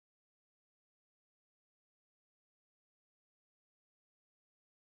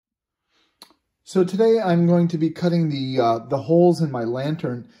So today I'm going to be cutting the holes in my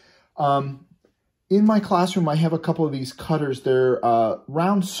lantern. In my classroom, I have a couple of these cutters. They're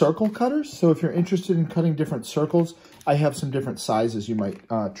round circle cutters. So if you're interested in cutting different circles, I have some different sizes you might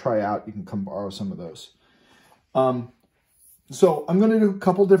try out. You can come borrow some of those. So I'm going to do a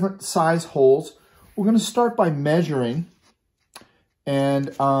couple different size holes. We're going to start by measuring. And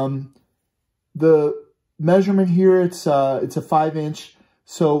the measurement here, it's a 5-inch.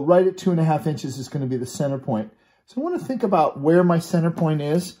 So right at 2.5 inches is going to be the center point. So I want to think about where my center point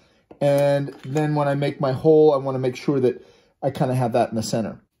is. And then when I make my hole, I want to make sure that I kind of have that in the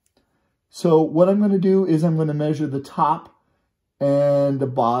center. So what I'm going to do is I'm going to measure the top and the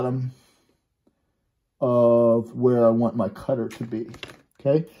bottom of where I want my cutter to be.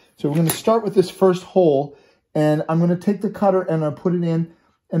 Okay, so we're going to start with this first hole, and I'm going to take the cutter and I'll put it in.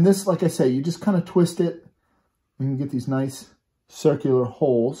 And this, like I say, you just kind of twist it and you get these nice circular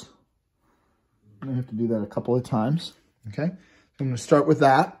holes. I'm going to have to do that a couple of times. Okay, so I'm going to start with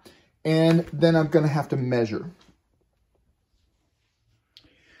that. And then I'm going to have to measure.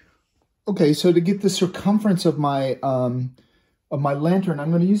 Okay, so to get the circumference of my lantern,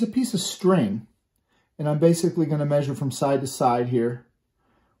 I'm going to use a piece of string. And I'm basically going to measure from side to side here,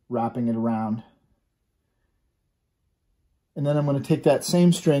 wrapping it around. And then I'm going to take that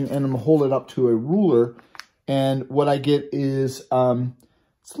same string and I'm going to hold it up to a ruler. And what I get is, it's a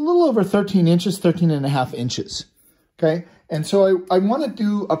little over 13 inches, 13.5 inches. Okay, and so I want to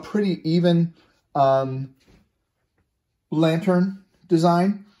do a pretty even lantern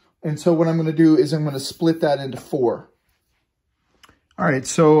design. And so what I'm going to do is I'm going to split that into 4. All right,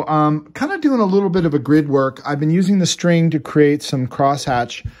 so kind of doing a little bit of a grid work. I've been using the string to create some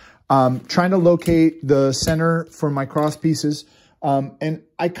crosshatch, trying to locate the center for my cross pieces. And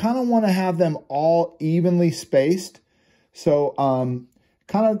I kind of want to have them all evenly spaced. So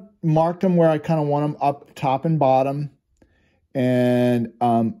kind of marked them where I kind of want them up top and bottom, and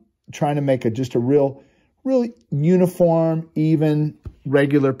trying to make just a really uniform, even,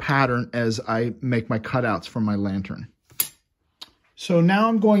 regular pattern as I make my cutouts for my lantern. So now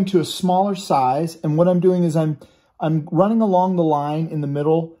I'm going to a smaller size, and what I'm doing is I'm running along the line in the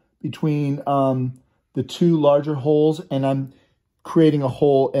middle between the 2 larger holes, and I'm creating a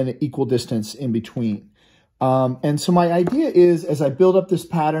hole at an equal distance in between. And so my idea is, as I build up this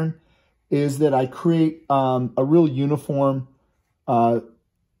pattern, is that I create a real uniform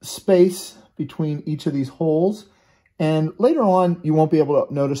space between each of these holes. And later on, you won't be able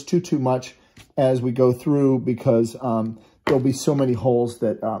to notice too much as we go through, because there'll be so many holes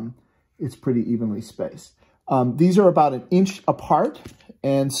that it's pretty evenly spaced. These are about 1 inch apart,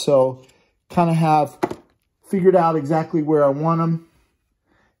 and so kind of have figured out exactly where I want them.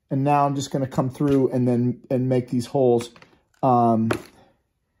 And now I'm just going to come through and make these holes, kind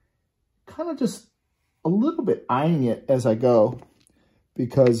of just a little bit eyeing it as I go,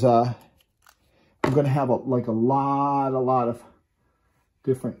 because I'm going to have a lot of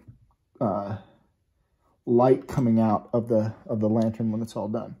different light coming out of the lantern when it's all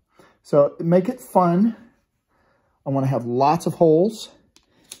done. So make it fun. I want to have lots of holes,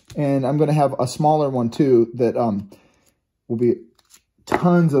 and I'm going to have a smaller one too that will be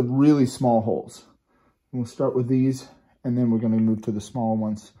tons of really small holes. We'll start with these, and then we're going to move to the smaller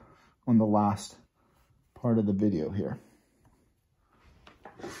ones on the last part of the video here.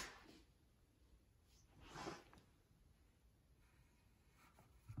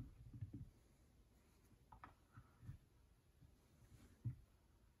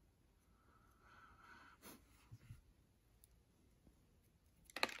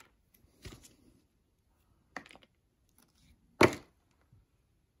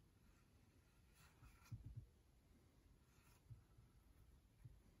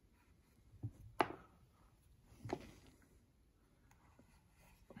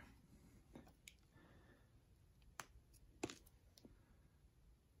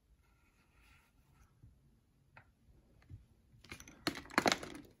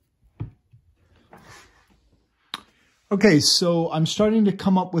 Okay, so I'm starting to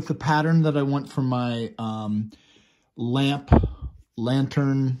come up with the pattern that I want for my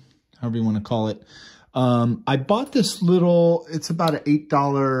lantern, however you want to call it. I bought this little, it's about an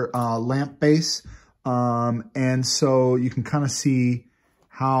 $8 lamp base. And so you can kind of see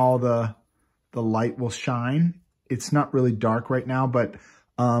how the light will shine. It's not really dark right now, but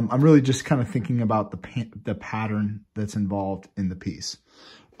I'm really just kind of thinking about the pattern that's involved in the piece.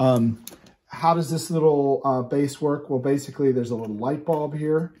 How does this little base work? Well, basically there's a little light bulb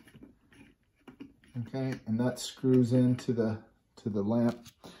here. Okay, and that screws into the lamp.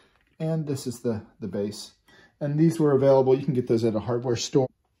 And this is the base. And these were available. You can get those at a hardware store.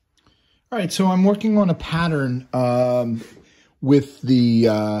 All right, so I'm working on a pattern with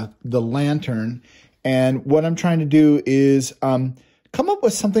the lantern, and what I'm trying to do is come up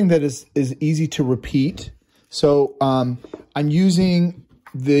with something that is easy to repeat. So I'm using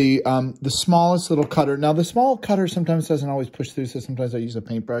the smallest little cutter. Now the small cutter sometimes doesn't always push through, so sometimes I use a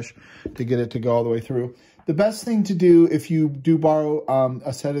paintbrush to get it to go all the way through. The best thing to do if you do borrow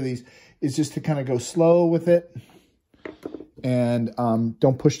a set of these is just to kind of go slow with it. And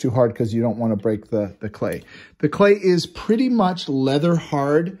don't push too hard because you don't want to break the clay. The clay is pretty much leather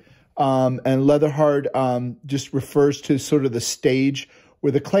hard, and leather hard just refers to sort of the stage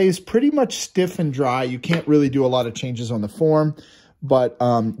where the clay is pretty much stiff and dry. You can't really do a lot of changes on the form, but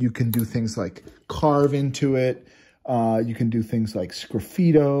you can do things like carve into it. You can do things like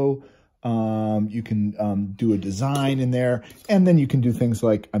sgraffito. You can do a design in there, and then you can do things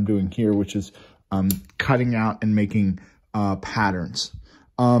like I'm doing here, which is cutting out and making patterns.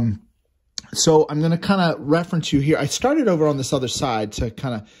 So I'm going to kind of reference you here. I started over on this other side, so I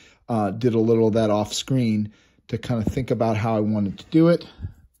kind of did a little of that off screen to kind of think about how I wanted to do it.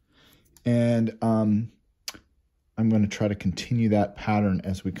 And I'm going to try to continue that pattern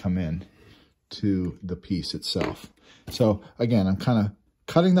as we come in to the piece itself. So again, I'm kind of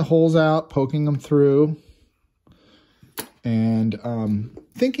cutting the holes out, poking them through, and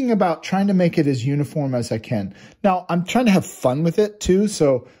thinking about trying to make it as uniform as I can. Now, I'm trying to have fun with it too,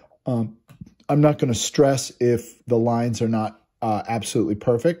 so I'm not going to stress if the lines are not absolutely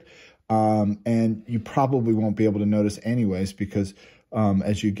perfect, and you probably won't be able to notice anyways, because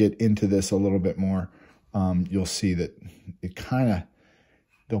as you get into this a little bit more, you'll see that it kind of,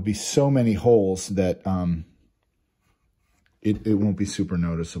 there'll be so many holes that it won't be super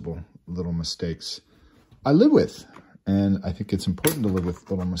noticeable. Little mistakes I live with. And I think it's important to live with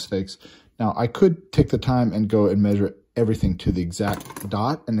little mistakes. Now, I could take the time and go and measure everything to the exact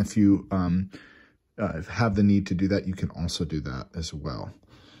dot. And if you have the need to do that, you can also do that as well.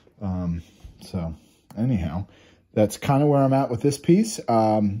 So anyhow, that's kind of where I'm at with this piece.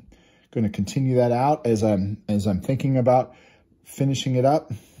 Going to continue that out as I'm thinking about finishing it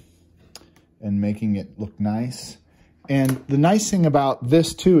up and making it look nice. And the nice thing about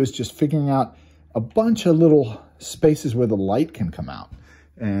this too is just figuring out a bunch of little spaces where the light can come out.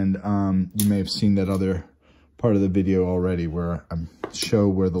 And you may have seen that other part of the video already where I show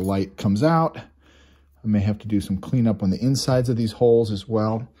where the light comes out. I may have to do some cleanup on the insides of these holes as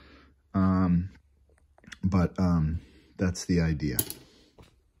well. But that's the idea.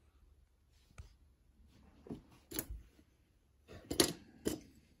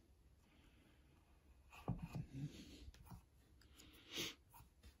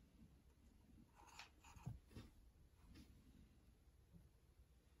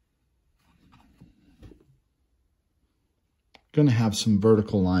 Going to have some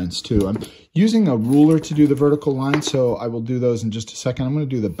vertical lines too. I'm using a ruler to do the vertical lines, so I will do those in just a second. I'm going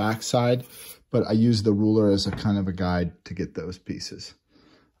to do the back side, but I use the ruler as a kind of a guide to get those pieces.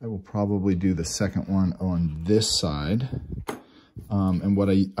 I will probably do the second one on this side. And what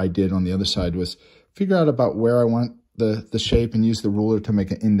I did on the other side was figure out about where I want the shape and use the ruler to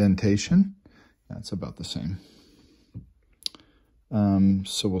make an indentation. That's about the same.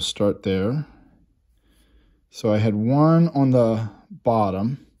 So we'll start there. So I had one on the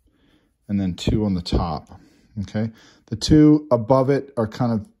bottom and then two on the top, okay? The two above it are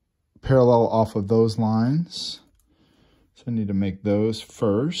kind of parallel off of those lines. So I need to make those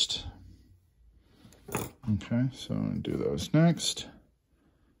first. Okay, so I'm going to do those next.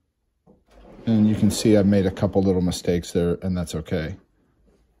 And you can see I've made a couple little mistakes there, and that's okay.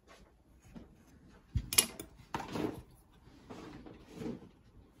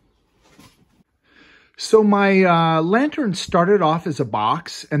 So my lantern started off as a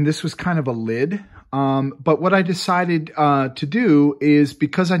box, and this was kind of a lid. But what I decided to do is,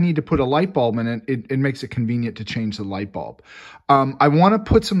 because I need to put a light bulb in it, it makes it convenient to change the light bulb. I want to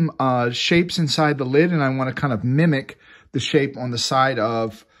put some shapes inside the lid, and I want to kind of mimic the shape on the side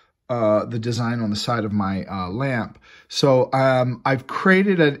of the design on the side of my lamp. So I've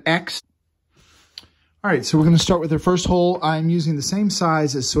created an X. All right, so we're going to start with our first hole. I'm using the same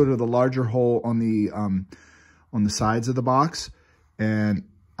size as sort of the larger hole on the sides of the box. And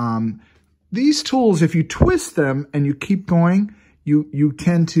these tools, if you twist them and you keep going, you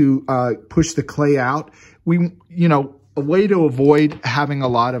tend to push the clay out. A way to avoid having a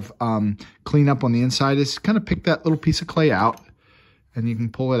lot of cleanup on the inside is kind of pick that little piece of clay out, and you can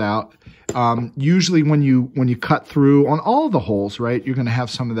pull it out. Usually when you cut through on all the holes, right, you're going to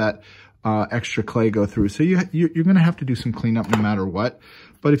have some of that extra clay go through. So you're going to have to do some cleanup no matter what.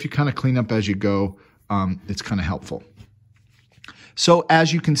 But if you kind of clean up as you go, it's kind of helpful. So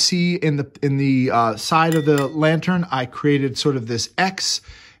as you can see in the side of the lantern, I created sort of this X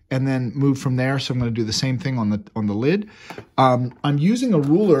and then moved from there. So I'm going to do the same thing on the lid. I'm using a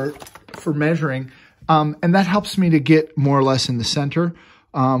ruler for measuring, and that helps me to get more or less in the center.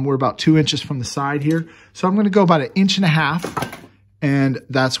 We're about 2 inches from the side here. So I'm going to go about 1.5 inches, and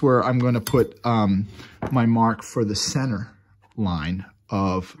that's where I'm going to put my mark for the center line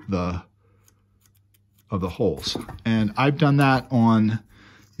of the holes. And I've done that on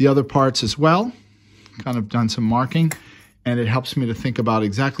the other parts as well, kind of done some marking, and it helps me to think about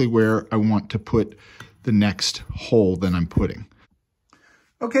exactly where I want to put the next hole that I'm putting.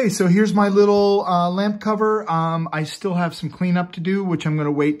 Okay, so here's my little lamp cover. I still have some cleanup to do, which I'm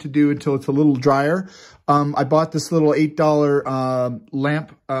gonna wait to do until it's a little drier. I bought this little $8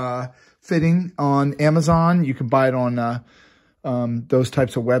 lamp fitting on Amazon. You can buy it on those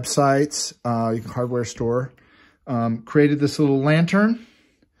types of websites, hardware store. Created this little lantern.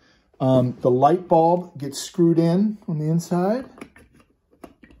 The light bulb gets screwed in on the inside.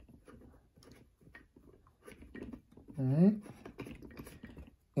 All right.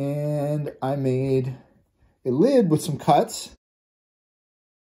 And I made a lid with some cuts.